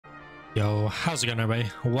Yo, how's it going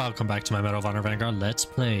everybody? Welcome back to my Medal of Honor Vanguard Let's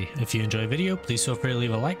Play. If you enjoy the video, please feel free to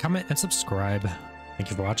leave a like, comment, and subscribe. Thank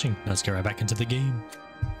you for watching. Let's get right back into the game.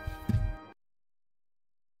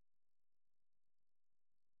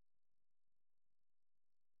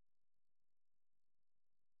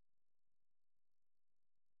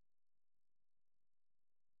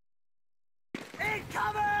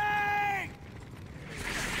 Incoming!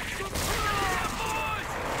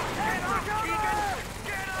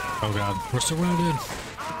 Oh god, we're surrounded.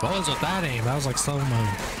 What was with that aim? That was like slow-mo.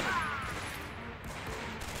 I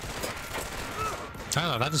don't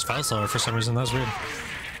know, that just felt slower for some reason. That was weird.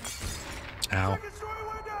 Ow.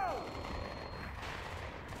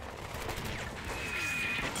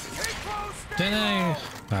 Did I?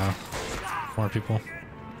 Oh. More people.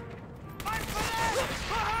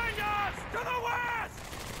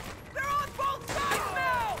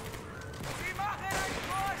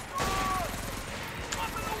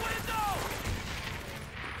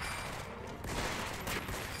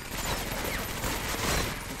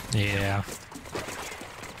 Yeah.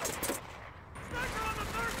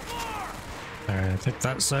 Alright, I think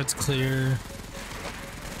that side's clear.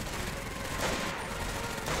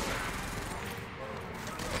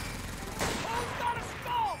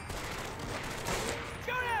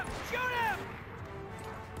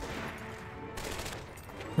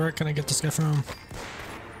 Where can I get this guy from?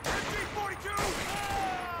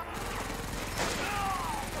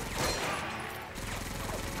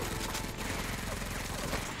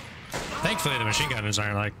 Thankfully the machine gunners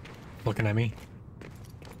aren't like looking at me.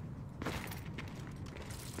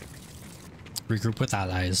 Regroup with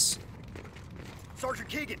allies. Sergeant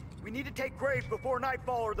Keegan, we need to take Graves before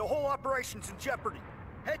nightfall or the whole operation's in jeopardy.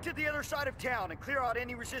 Head to the other side of town and clear out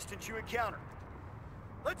any resistance you encounter.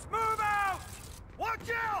 Let's move out! Watch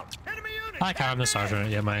out! Enemy unit! I like the sergeant.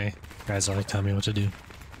 Yeah, my guys are like telling me what to do.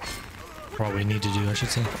 Or what we need to do, I should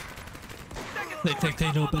say. They think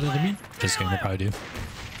they know better than me. Just kidding, they probably do.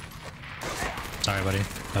 Sorry, buddy.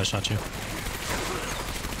 I shot you.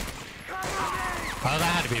 Oh, that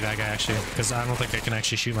had to be that guy, actually. Because I don't think I can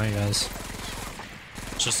actually shoot my guys.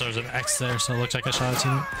 It's just there's an X there, so it looks like I shot a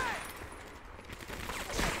teammate.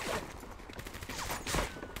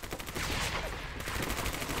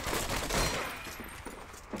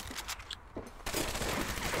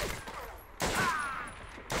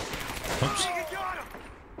 Oops.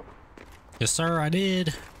 Yes, sir, I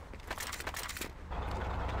did.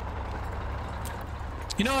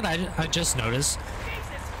 You know what I just noticed?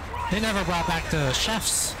 They never brought back the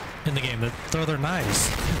chefs in the game that throw their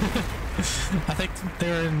knives. I think they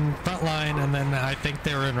were in Frontline, and then I think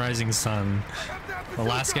they were in Rising Sun. The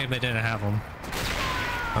last game they didn't have them.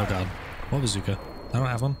 Oh god. What bazooka? I don't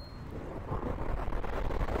have one.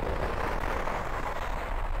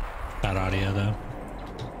 Bad audio though.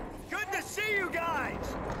 Good to see you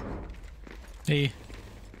guys! Hey.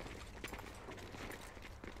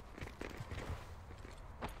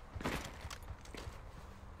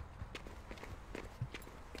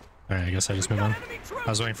 Alright, I guess I just move on. I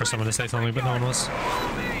was waiting for someone to say something, but no one was.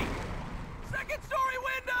 Second story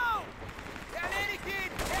window! Behind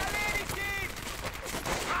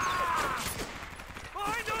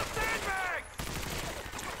those sandbags!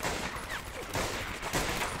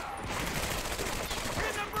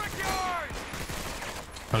 In the brickyard!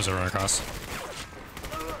 I was run across.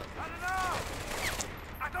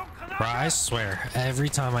 Bro, I swear, every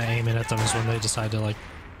time I aim it at them is when they decide to like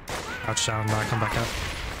crouch down and not come back up.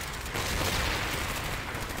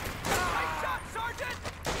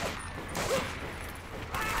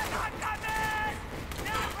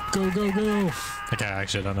 Go, go, go! Okay, I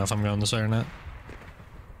actually don't know if I'm going this way or not.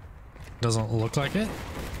 Doesn't look like it.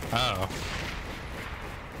 Oh.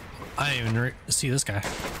 I didn't even see this guy.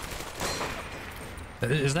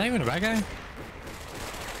 Is that even a bad guy?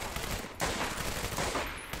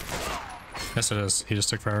 Yes, it is. He just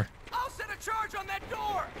took forever. I'll set a charge on that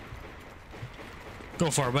door!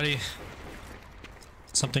 Go for it, buddy.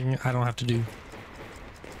 Something I don't have to do.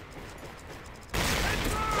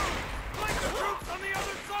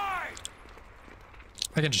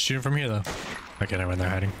 I can just shoot him from here, though. Okay, never mind, they're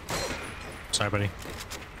hiding. Sorry, buddy.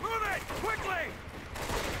 Move it! Quickly!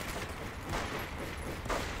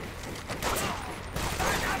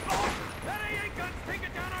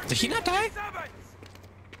 Did he not die?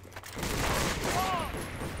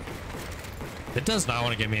 It does not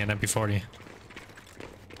want to give me an MP40.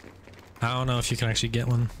 I don't know if you can actually get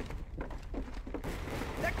one.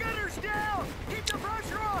 The gunner's down! Keep the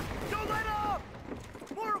pressure on! Don't let up!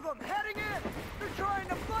 More of them heading in! They're trying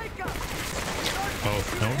to flank us! Oh,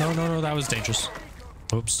 no, no, no, no, that was dangerous.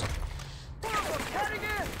 Oops. More of them heading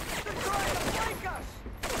in! They're trying to flank us!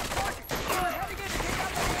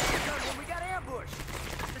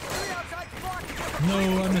 No,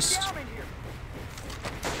 I missed.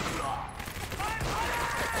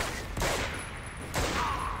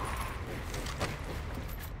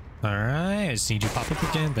 Alright, I just need you to pop up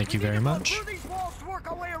again. Thank you very much. These walls to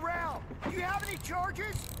work our way around. Do you have any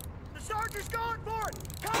charges? The sergeant's going for it.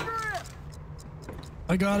 Cover it.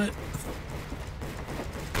 I got it.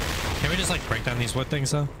 Can we just like break down these wood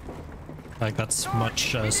things though? Like that's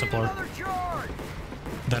much simpler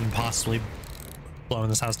than possibly blowing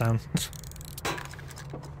this house down.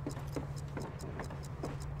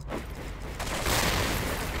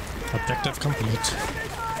 Objective complete.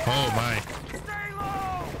 Oh my. Stay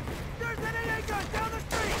low. There's an AA gun down the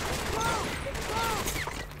street. Move.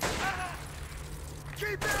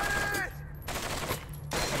 Keep it.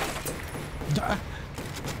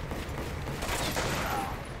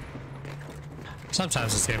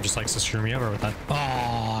 Sometimes this game just likes to screw me over with that. Oh,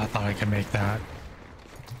 I thought I could make that.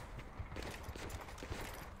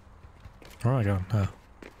 Where am I going? Oh.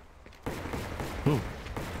 Ooh.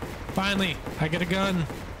 Finally, I get a gun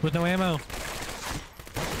with no ammo.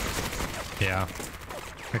 Yeah.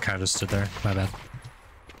 I kind of just stood there. My bad.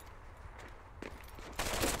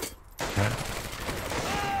 Right.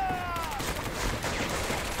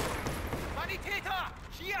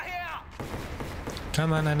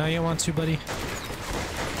 Come on, I know you want to, buddy.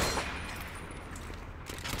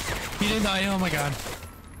 He didn't die. Oh my god.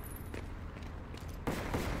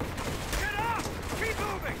 Get up! Keep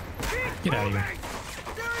moving! Get out of here.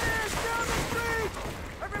 There it is! Down the street!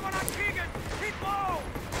 Everyone on Keegan! Keep low!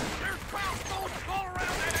 There's crossbows all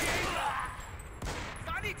around that area!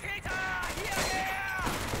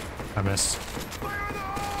 I missed. Fire in the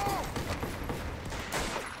hole!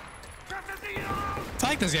 I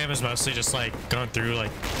like this game is mostly just like going through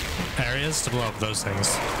like areas to blow up those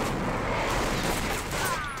things.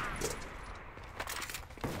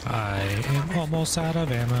 I am almost out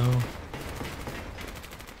of ammo.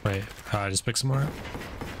 Wait, I just picked some more up.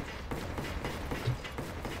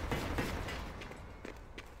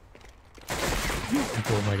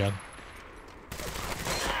 Oh my god.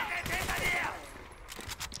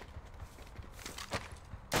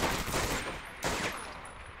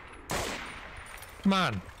 Come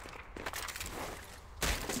on.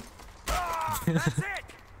 That's it!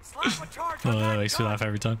 Slap a charge Oh, on that that makes me gun. laugh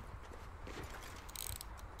every time.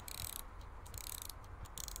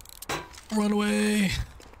 Run away.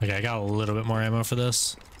 Okay, I got a little bit more ammo for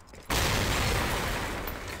this.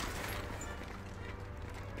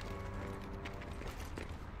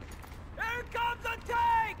 Here comes a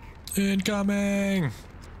tank! Incoming.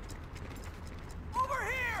 Over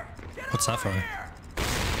here! Get What's that over for? here!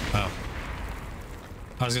 Oh.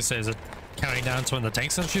 I was gonna say, is it counting down to when the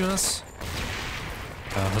tanks don't shoot us?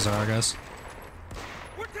 Oh, those are our guys.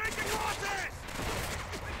 We're taking losses!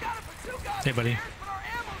 We've got a bazooka Hey, buddy. upstairs, but our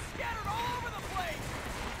ammo's scattered all over the place!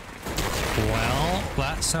 Well,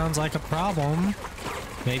 that sounds like a problem.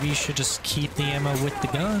 Maybe you should just keep the ammo with the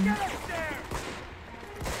gun. Get upstairs!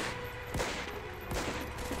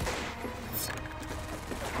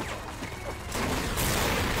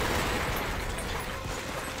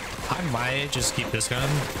 I might just keep this gun.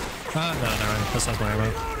 No, this has my ammo.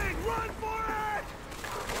 Reloading! Run for it!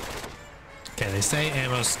 Okay, they say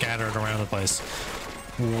ammo scattered around the place.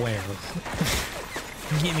 Where?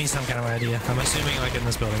 Give me some kind of idea. I'm assuming like in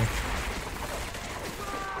this building.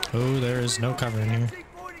 Oh, there is no cover in here.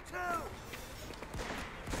 C-42!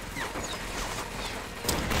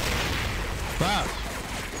 Wow.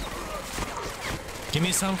 Give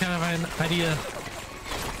me some kind of an idea.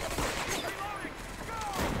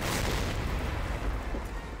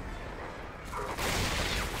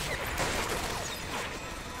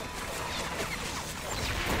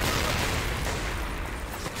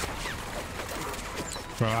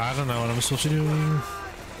 Bro, I don't know what I'm supposed to do.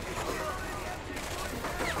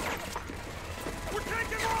 We're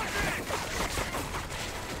taking losses!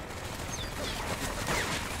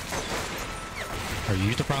 Are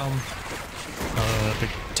you the problem? The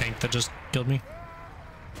big tank that just killed me?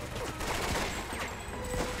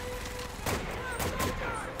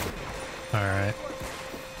 Alright.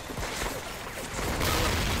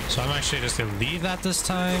 So I'm actually just gonna leave that this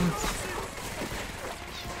time.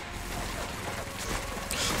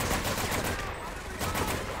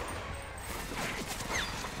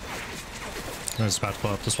 I was about to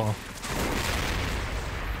blow up this wall.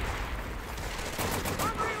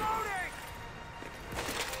 I'm reloading!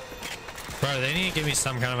 Bro, they need to give me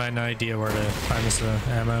some kind of an idea where to find this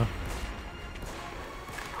ammo.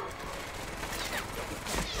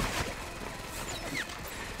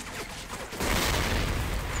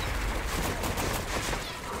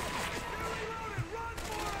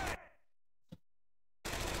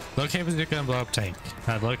 Locate bazooka and blow up tank.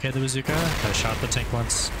 I located the bazooka. I shot the tank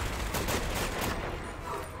once.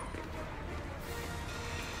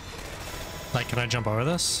 Like, can I jump over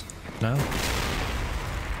this? No?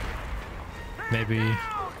 Maybe.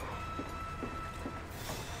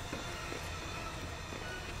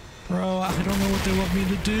 Bro, I don't know what they want me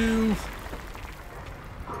to do.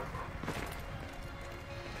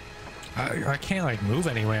 I can't, like, move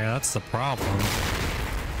anywhere. That's the problem.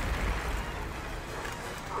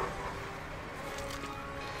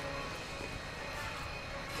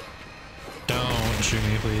 Don't shoot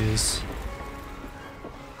me, please.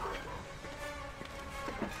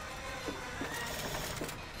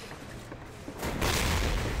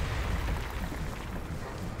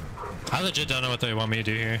 I legit don't know what they want me to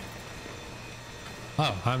do here.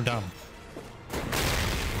 Oh, I'm dumb.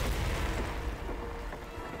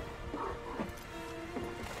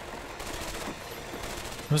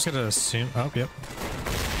 I'm just gonna assume. Oh, yep.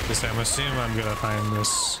 This time, assume I'm gonna find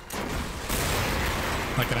this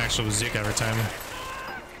like an actual bazooka every time.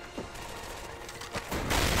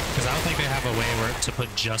 Because I don't think they have a way where to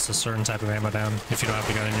put just a certain type of ammo down if you don't have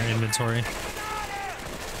the gun in your inventory.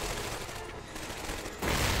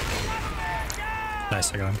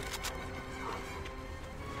 Nice, I got him.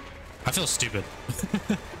 I feel stupid.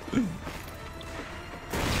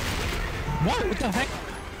 What the heck?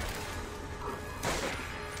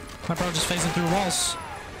 My bro just phasing through walls.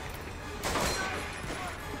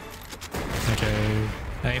 Okay.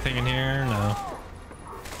 Anything in here? No.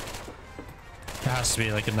 It has to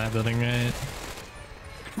be like in that building, right?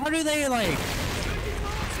 How do they like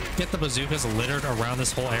get the bazookas littered around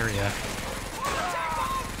this whole area?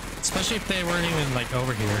 Especially if they weren't even like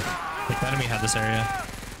over here. Like the enemy had this area.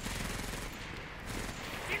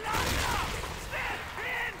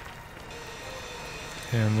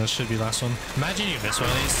 And this should be last one. Imagine you miss one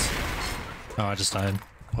of these. Oh, I just died.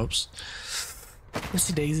 Whoops.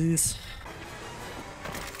 Oopsie daisies.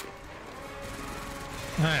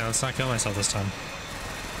 Alright, let's not kill myself this time.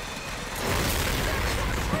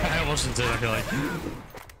 I almost did, I feel like.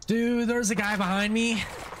 Dude, there's a guy behind me.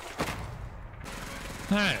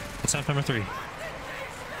 Alright, attempt number 3.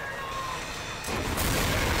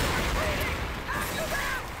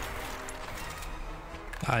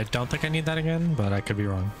 I don't think I need that again, but I could be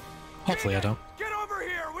wrong. Hopefully I don't. Get over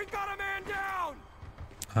here! We got a man down!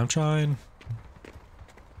 I'm trying.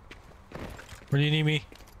 Where do you need me?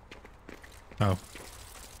 Oh.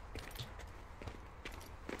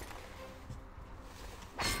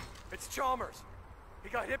 It's Chalmers. He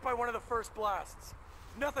got hit by one of the first blasts.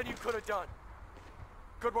 Nothing you could have done.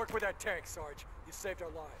 Good work with that tank, Sarge. You saved our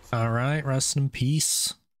lives. Alright, rest in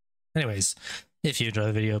peace. Anyways, if you enjoyed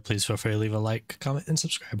the video, please feel free to leave a like, comment, and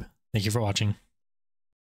subscribe. Thank you for watching.